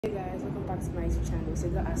Hey guys, welcome back to my YouTube channel. So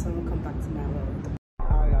got ASOH'S, welcome back to my world.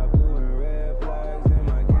 I got blue and red flags in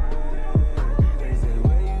my gang. They say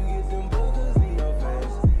where you get them boogers in your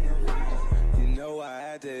face. You know I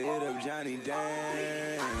had to hit up Johnny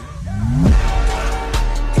Dan.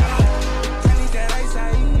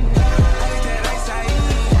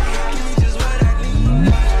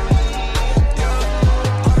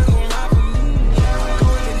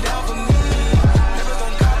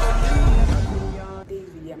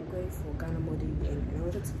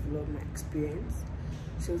 Experience.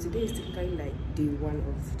 So today is typically like day one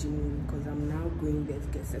of GIMUN because I'm now going there to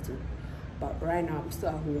get settled. But right now I'm still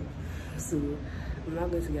at home, so I'm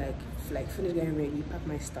not going to like finish getting ready, pack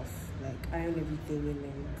my stuff, like iron everything, and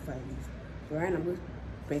then before I leave. But right now I'm going to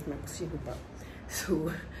print my position paper,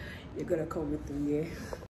 so you're gonna come with me, yeah.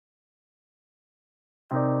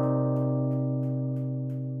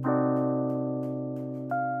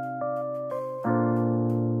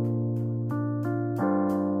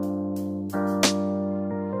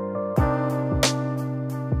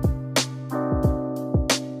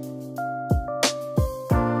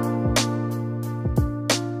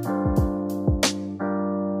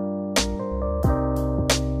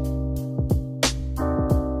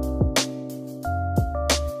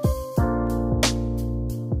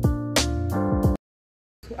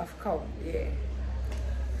 Of course, yeah.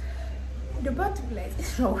 The bathroom light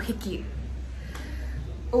is not working.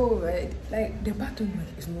 Oh right, like the bathroom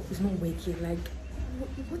light is not working. Like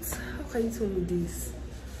what's how can you tell me this?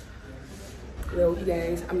 Well, you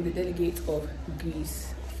guys, I'm the delegate of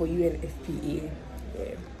Greece for UNFPA.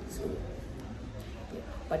 Yeah, so yeah.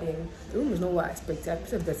 But then the room is not what I expected. I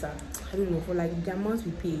expected better. I don't know, for like the amount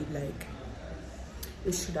we paid, like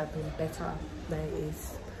it should have been better than it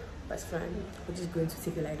is. That's fine. We're just going to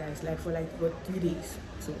take it like that. It's like for like what 3 days.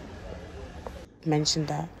 So mentioned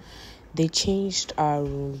that they changed our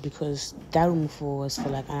room because that room before was for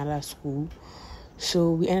like another school.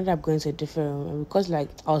 So we ended up going to a different room, and because like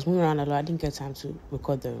I was moving around a lot, I didn't get time to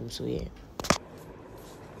record the room. So yeah.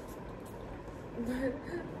 I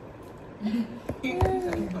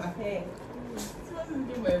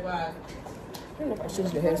don't know if I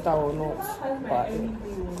changed the hairstyle or not, but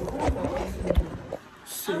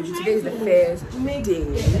so today is the first day.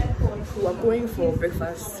 We are going for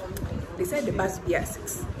breakfast. They said the bus will be at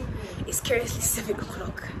 6. It's currently 7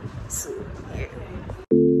 o'clock. So yeah.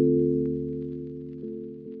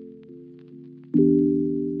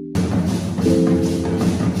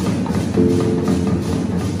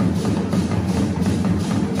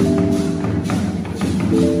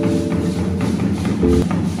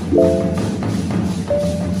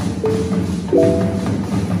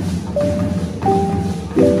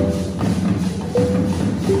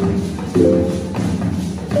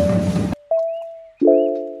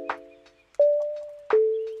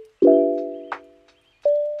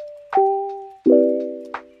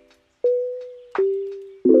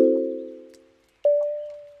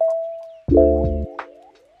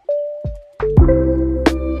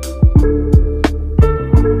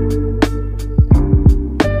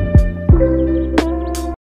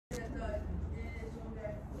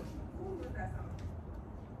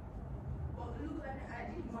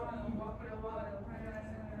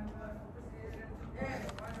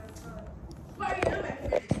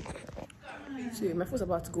 So my phone's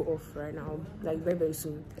about to go off right now, like very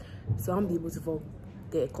soon. So I won't be able to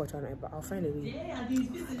get a cut tonight, but I'll find a way. Yeah, these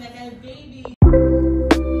pieces like a baby.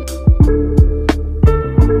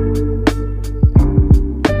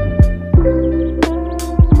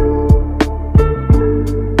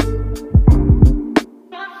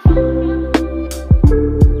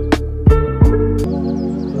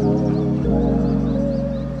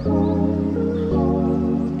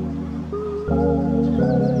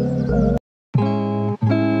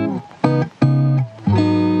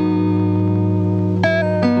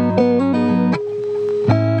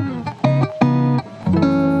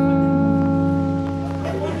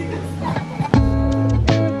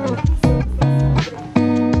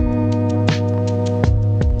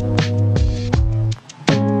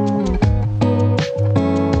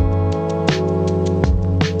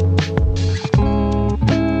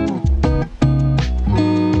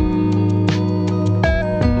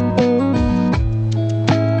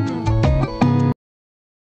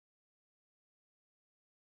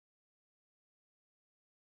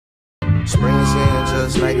 Spring's here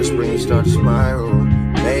just like a spring start to spiral.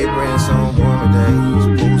 May bring some warmer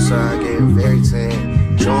days. Poolside getting very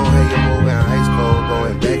tan. Showing how you're moving ice cold,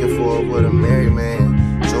 going back and forth with a merry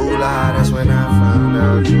man. July, that's when I found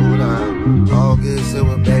out. July, August it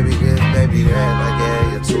was baby this, baby that. Like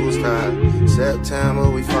yeah, your tools tied. September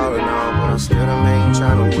we falling off, but I'm still the main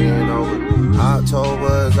trying to win.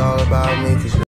 October is all about me, 'cause